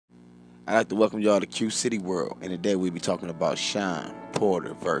I'd like to welcome y'all to Q City World, and today we'll be talking about SHAWN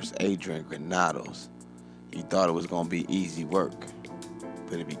Porter versus ADRIAN Granados. He thought it was going to be easy work,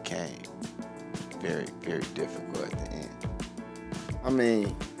 but it became very, very difficult at the end. I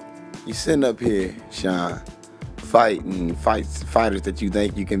mean, you sitting up here, SHAWN, fighting fighters that you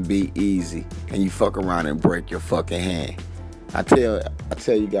think you can beat easy, and you fuck around and break your fucking hand. I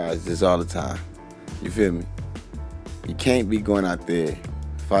tell you guys this all the time. You feel me? You can't be going out there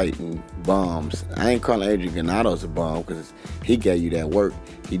fighting bums. I ain't calling ADRIAN Granados a bum because he gave you that work.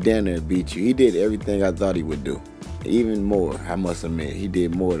 He damn near beat you. He did everything I thought he would do. Even more, I must admit. He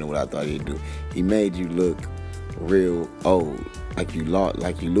did more than what I thought he'd do. He made you look real old, like you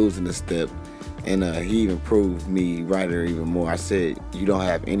losing a step. And he even proved me right even more. I said, you don't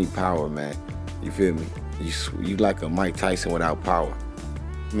have any power, man. You feel me? You like a Mike Tyson without power.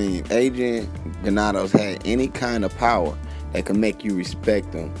 I mean, ADRIAN Granados had any kind of power that could make you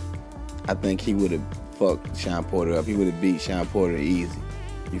respect him. I think he would have fucked SHAWN Porter up. He would have beat SHAWN Porter easy.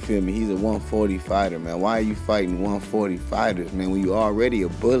 You feel me? He's a 140 fighter, man. Why are you fighting 140 fighters, man, when you already a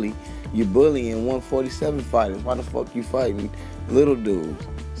bully? You bullying 147 fighters. Why the fuck you fighting little dudes?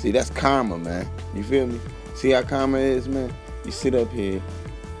 See, that's karma, man. You feel me? See how karma is, man? You sit up here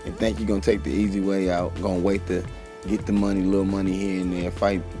and think you're gonna take the easy way out, gonna wait to get the money, little money here and there,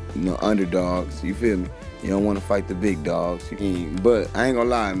 fight, underdogs. You feel me? You don't want to fight the big dogs. But I ain't gonna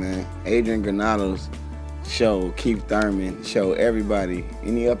lie, man. ADRIAN Granados showed Keith Thurman, showed everybody,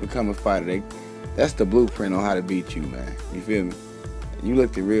 any up-and-coming fighter, that's the blueprint on how to beat you, man. You feel me? You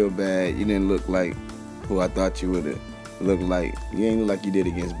looked real bad. You didn't look like who I thought you would have looked like. You ain't look like you did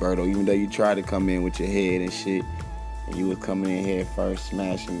against Berto, even though you tried to come in with your head and shit. And you was coming in head first,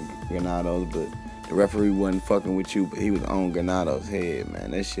 smashing Granados, but the referee wasn't fucking with you, but he was on Granados' head, man.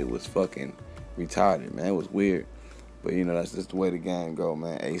 That shit was fucking retarded, man. It was weird. But, that's just the way the game go,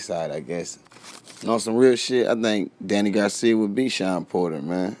 man. A-side, I guess. And on some real shit, I think Danny Garcia would beat SHAWN Porter,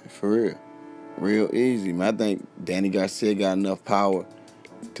 man. For real. Real easy, man. I think Danny Garcia got enough power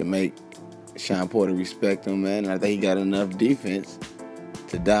to make SHAWN Porter respect him, man. And I think he got enough defense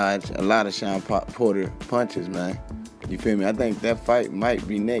to dodge a lot of SHAWN Porter punches, man. You feel me? I think that fight might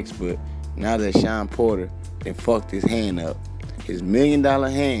be next, but now that SHAWN Porter done fucked his hand up, his $1 million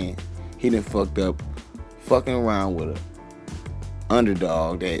hand, he done fucked up fucking around with a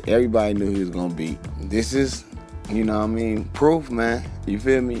underdog that everybody knew he was gonna beat. This is, proof, man. You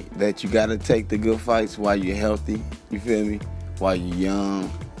feel me? That you gotta take the good fights while you're healthy. You feel me? While you're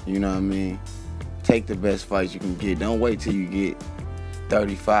young. You know what I mean? Take the best fights you can get. Don't wait till you get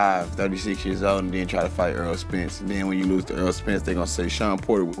 35, 36 years old and then try to fight Earl Spence. And then when you lose to Earl Spence, they're gonna say SHAWN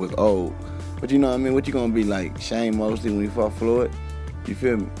Porter was old. But you know what I mean? What you gonna be like, Shane Mosley when you fought Floyd? You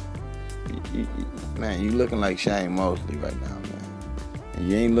feel me? Man, you looking like Shane Mosley right now, man. And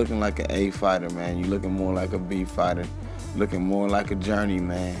you ain't looking like an A fighter, man. You looking more like a B fighter. Looking more like a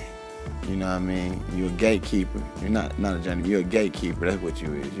journeyman. You know what I mean? You're a gatekeeper. You're not a journeyman. You're a gatekeeper. That's what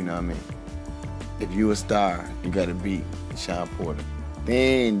you is. You know what I mean? If you a star, you gotta beat SHAWN Porter.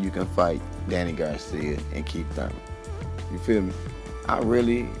 Then you can fight Danny Garcia and Keith Thurman. You feel me? I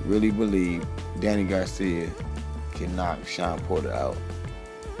really, really believe Danny Garcia can knock SHAWN Porter out.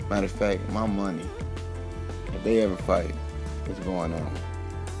 Matter of fact, my money, if they ever fight, is going on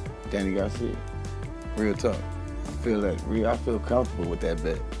Danny Garcia. Real talk. I feel that. I feel comfortable with that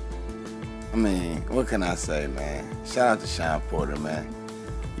bet. I mean, what can I say, man? Shout out to SHAWN Porter, man.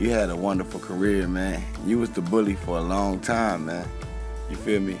 You had a wonderful career, man. You was the bully for a long time, man. You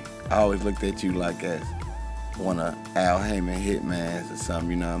feel me? I always looked at you like as one of Al Heyman hitmans or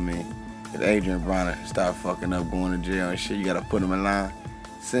something, you know what I mean? If Adrian Bronner start fucking up, going to jail and shit, you gotta put him in line.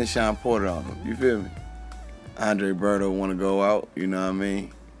 Send SHAWN Porter on him, you feel me? Andre Berto wanna go out, you know what I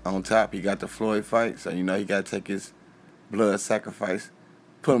mean? On top, he got the Floyd fight, so he gotta take his blood sacrifice,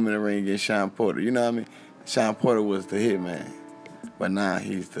 put him in the ring against SHAWN Porter, you know what I mean? SHAWN Porter was the hitman, but now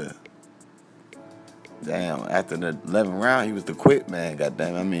he's the, damn, after the 11th round, he was the quit man,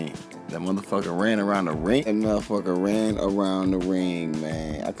 goddamn. I mean, that motherfucker ran around the ring. That motherfucker ran around the ring,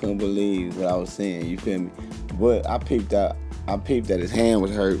 man. I couldn't believe what I was seeing, you feel me? But I peeped that his hand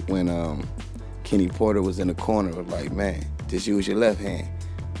was hurt when Kenny Porter was in the corner. Was like, man, just use your left hand.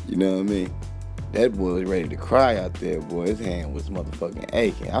 You know what I mean? That boy was ready to cry out there, boy. His hand was motherfucking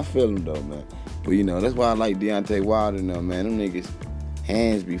aching. I feel him though, man. But that's why I like Deontay Wilder now, man. Them niggas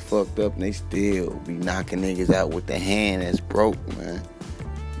hands be fucked up and they still be knocking niggas out with the hand that's broke, man.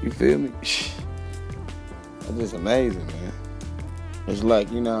 You feel me? That's just amazing, man. It's like,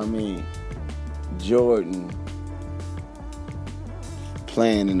 Jordan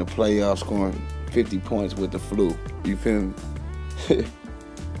playing in the playoffs, scoring 50 points with the flu. You feel me?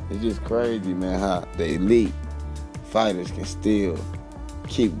 It's just crazy, man, how the elite fighters can still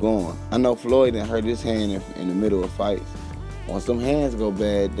keep going. I know Floyd done hurt his hand in the middle of fights. Once some hands go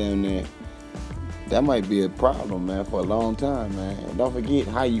bad down there, that might be a problem, man, for a long time, man. And don't forget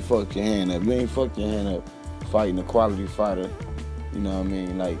how you fucked your hand up. You ain't fucked your hand up fighting a quality fighter, you know what I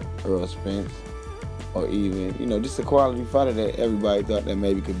mean, like Earl Spence, or even, you know, just a quality fighter that everybody thought that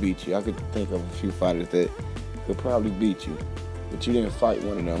maybe could beat you. I could think of a few fighters that could probably beat you, but you didn't fight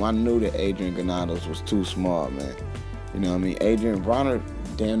one of them. I knew that ADRIAN Granados was too small, man. You know what I mean? Adrian Bronner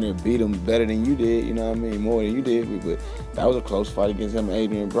damn near beat him better than you did, you know what I mean? More than you did, but that was a close fight against him and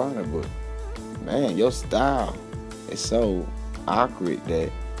Adrian Bronner. But, man, your style is so awkward that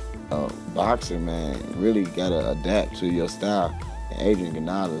a boxer, man, really got to adapt to your style. And Adrian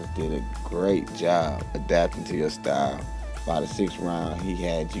Granados did a great job adapting to your style. By the 6th round, he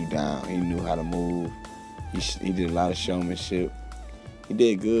had you down. He knew how to move. He did a lot of showmanship. He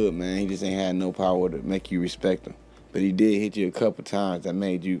did good, man. He just ain't had no power to make you respect him. But he did hit you a couple times that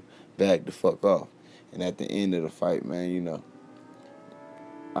made you back the fuck off. And at the end of the fight, man, you know,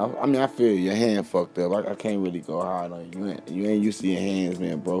 I mean, I feel your hand fucked up. I can't really go hard on you. You ain't used to your hands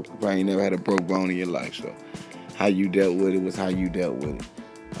being broke. You probably never had a broke bone in your life. So how you dealt with it was how you dealt with it.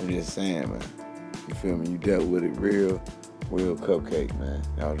 I'm just saying, man. You feel me? You dealt with it real cupcake, man.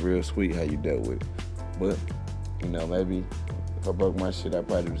 That was real sweet how you dealt with it. But, you know, maybe if I broke my shit, I'd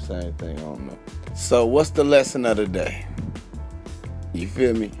probably do the same thing. I don't know. So what's the lesson of the day? You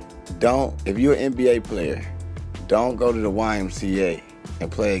feel me? If you're an NBA player, don't go to the YMCA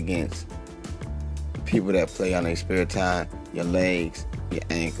and play against people that play on their spare time. Your legs, your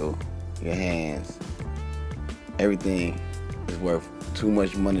ankle, your hands, everything is worth too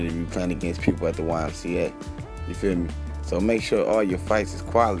much money to be playing against people at the YMCA. You feel me? So make sure all your fights is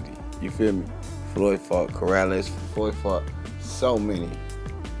quality. You feel me? Floyd fought Corrales. Floyd fought so many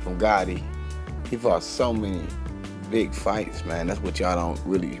from Gotti. He fought so many big fights, man. That's what y'all don't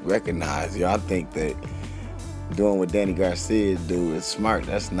really recognize. Y'all think that doing what Danny Garcia do is smart.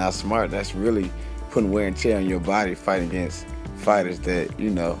 That's not smart. That's really putting wear and tear on your body, fighting against fighters that, you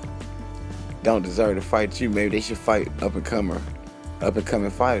know, don't deserve to fight you. Maybe they should fight up-and-coming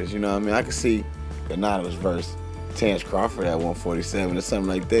fighters, you know what I mean? I could see Granados versus Terence Crawford at 147 or something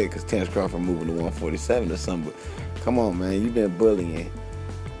like that, because Terence Crawford moving to 147 or something. But come on, man, you've been bullying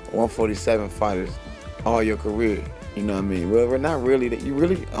 147 fighters all your career, you know what I mean? Well, we're not really, that you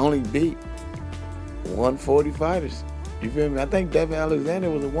really only beat 140 fighters. You feel me? I think Devin Alexander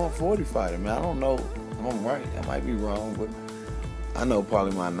was a 140 fighter, man. I don't know if I'm right. I might be wrong, but I know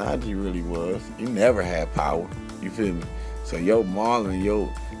Paulie Malignaggi really was. He never had power. You feel me? So yo mauling,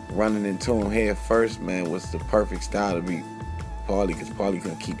 yo running into him head first, man, was the perfect style to beat Paulie, because Paulie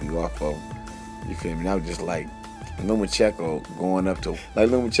couldn't keep you off of him. You feel me? That was just like Lomachenko going up to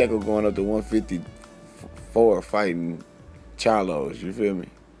 154 fighting Charlos. You feel me?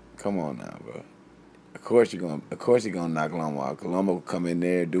 Come on now, bro. Of course you're gonna knock Lomo out. Lomo will come in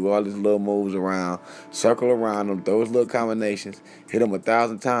there, do all his little moves around, circle around him, throw his little combinations, hit him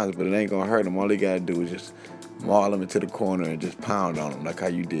 1,000 times, but it ain't gonna hurt him. All he gotta do is just maul him into the corner and just pound on him like how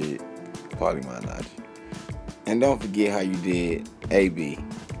you did Paulie Malignaggi. And don't forget how you did AB.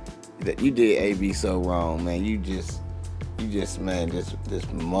 You did AB so wrong, man. You just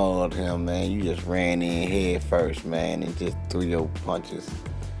mauled him, man. You just ran in head first, man, and just threw your punches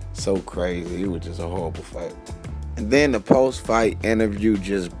so crazy. It was just a horrible fight. And then the post-fight interview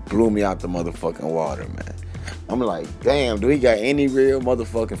just blew me out the motherfucking water, man. I'm like, damn, do he got any real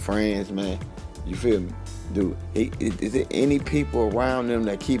motherfucking friends, man? You feel me? Dude, is there any people around them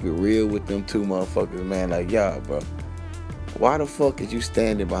that keep it real with them two motherfuckers, man? Like, y'all, bro. Why the fuck is you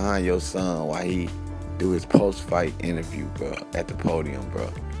standing behind your son while he do his post-fight interview, bro, at the podium, bro?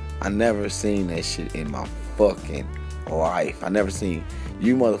 I never seen that shit in my fucking life. I never seen.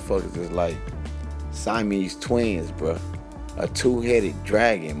 You motherfuckers is like Siamese twins, bro. A two-headed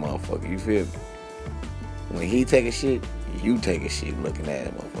dragon, motherfucker. You feel me? When he take a shit, you take a shit looking at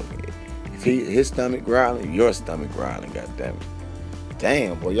him, motherfucker. If his stomach growling, your stomach growling, goddamn it.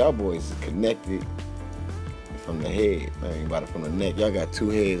 Damn, boy, y'all boys is connected from the head, man. From the neck. Y'all got two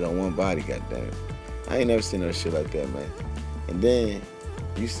heads on one body, goddamn it. I ain't never seen no shit like that, man. And then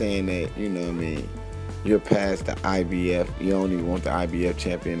you saying that, you know what I mean, you're past the IBF. You don't even want the IBF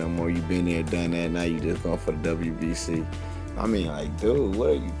champion no more. You've been there, done that. Now you just going for the WBC. I mean, like, dude,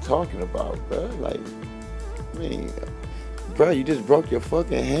 what are you talking about, bro? Like, I mean, bro, you just broke your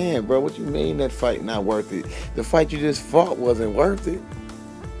fucking hand, bro. What you mean that fight not worth it? The fight you just fought wasn't worth it.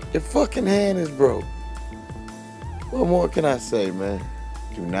 Your fucking hand is broke. What more can I say, man?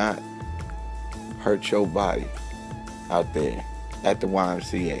 Do not hurt your body out there at the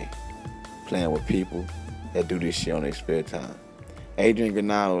YMCA playing with people that do this shit on their spare time. ADRIAN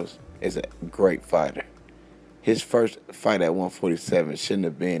GRANADOS is a great fighter. His first fight at 147 shouldn't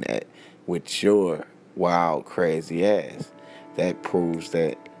have been with your wild, crazy ass. That proves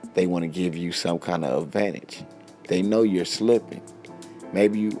that they want to give you some kind of advantage. They know you're slipping.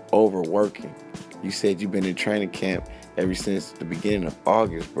 Maybe you overworking. You said you've been in training camp ever since the beginning of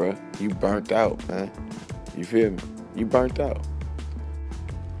August, bro. You burnt out, man. You feel me? You burnt out.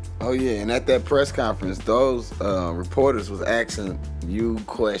 Oh yeah, and at that press conference, those reporters was asking you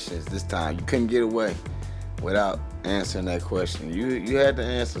questions this time. You couldn't get away without answering that question. You had to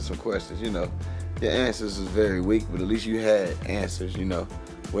answer some questions, you know. Your answers was very weak, but at least you had answers, you know.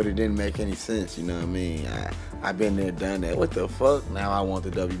 But it didn't make any sense, you know what I mean? I've been there, done that. What the fuck? Now I want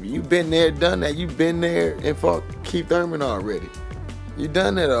the WB. You been there, done that. You been there and fought Keith Thurman already. You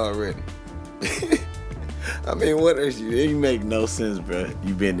done that already. I mean, what is you? It make no sense, bro.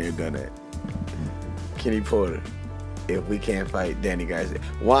 You been there, done that. Kenny Porter, if we can't fight Danny Garcia.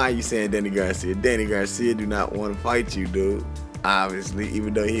 Why are you saying Danny Garcia? Danny Garcia do not want to fight you, dude. Obviously,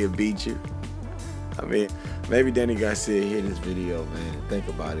 even though he'll beat you. I mean, maybe Danny Garcia hear this video, man. Think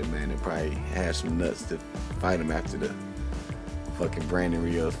about it, man, and probably have some nuts to fight him after the fucking Brandon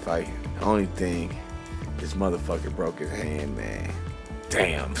Rios fight. The only thing, this motherfucker broke his hand, man.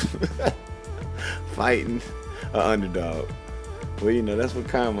 Damn. Fighting an underdog. Well, you know, that's what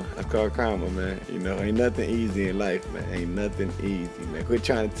karma, that's called karma, man. You know, ain't nothing easy in life, man. Ain't nothing easy, man. Quit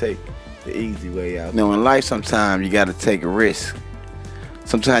trying to take the easy way out. You know, in life, sometimes you got to take a risk.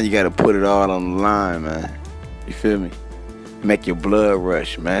 Sometimes you got to put it all on the line, man. You feel me? Make your blood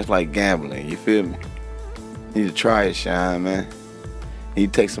rush, man. It's like gambling, you feel me? You need to try it, Sean, man. You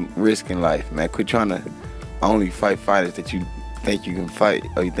need to take some risk in life, man. Quit trying to only fight fighters that you think you can fight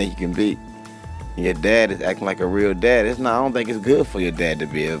or you think you can beat. Your dad is acting like a real dad. I don't think it's good for your dad to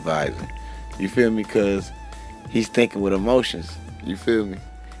be an advisor. You feel me? Because he's thinking with emotions. You feel me?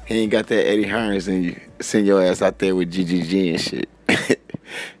 He ain't got that Eddie Hearns in you. Send your ass out there with GGG and shit.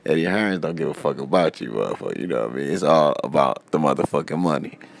 Eddie Hearns don't give a fuck about you, motherfucker. You know what I mean? It's all about the motherfucking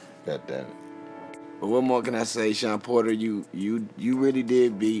money. God damn it. But what more can I say, Shawn Porter? You really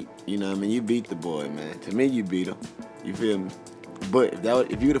did beat, you know what I mean? You beat the boy, man. To me, you beat him. You feel me? But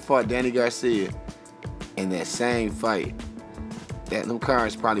if you would have fought Danny Garcia in that same fight, them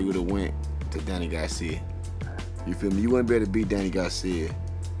cards probably would have went to Danny Garcia. You feel me? You wouldn't be able to beat Danny Garcia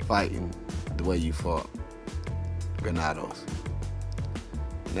fighting the way you fought Granados.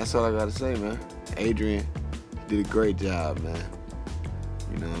 And that's all I gotta say, man. Adrian did a great job, man.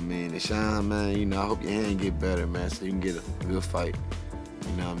 You know what I mean? And Sean, man, you know, I hope your hand get better, man, so you can get a good fight.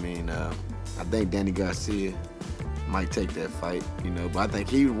 You know what I mean? I think Danny Garcia might take that fight, you know, but I think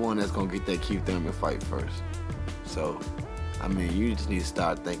he's the one that's gonna get that Keith Thurman fight first. So, I mean, you just need to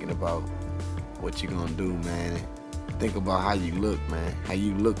start thinking about what you're gonna do, man. Think about how you look, man. How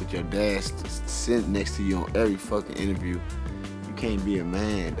you look with your dad sitting next to you on every fucking interview. You can't be a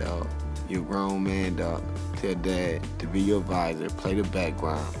man, dog. You're a grown man, dog. Tell dad to be your advisor, play the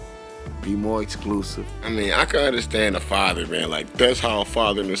background, be more exclusive. I mean, I can understand a father, man. Like, that's how a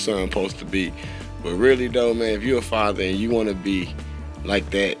father and a son supposed to be. But really, though, man, if you're a father and you want to be like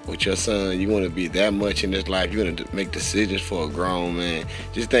that with your son, you want to be that much in this life, you want to make decisions for a grown man,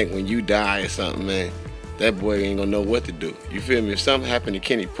 just think when you die or something, man, that boy ain't going to know what to do. You feel me? If something happened to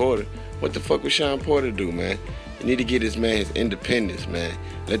Kenny Porter, what the fuck would Shawn Porter do, man? You need to get this man his independence, man.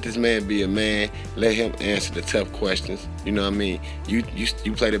 Let this man be a man. Let him answer the tough questions. You know what I mean? You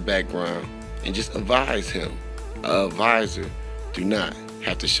play the background and just advise him. An advisor do not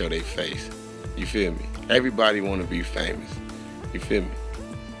have to show their face. You feel me? Everybody want to be famous. You feel me?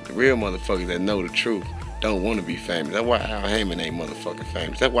 The real motherfuckers that know the truth don't want to be famous. That's why Al Heyman ain't motherfucking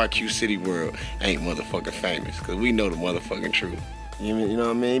famous. That's why Q City World ain't motherfucking famous. Because we know the motherfucking truth. You know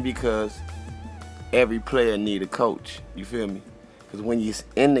what I mean? Because every player need a coach. You feel me? Because when you're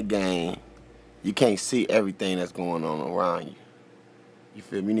in the game, you can't see everything that's going on around you. You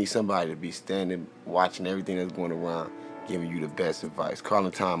feel me? You need somebody to be standing, watching everything that's going around, giving you the best advice,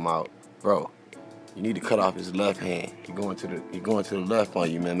 calling time out. Bro, you need to cut off his left hand. He going to the left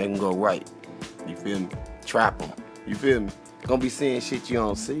on you, man. Make him go right. You feel me? Trap him. You feel me? Gonna be seeing shit you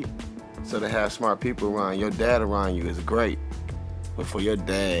don't see. So to have smart people around, your dad around you is great. But for your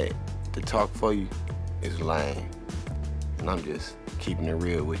dad to talk for you is lame. And I'm just keeping it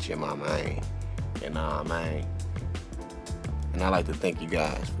real with you, my man. You know what I mean? And I like to thank you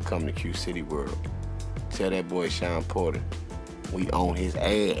guys for coming to Q City World. Tell that boy Shawn Porter we on his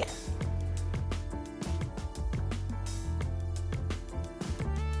ass.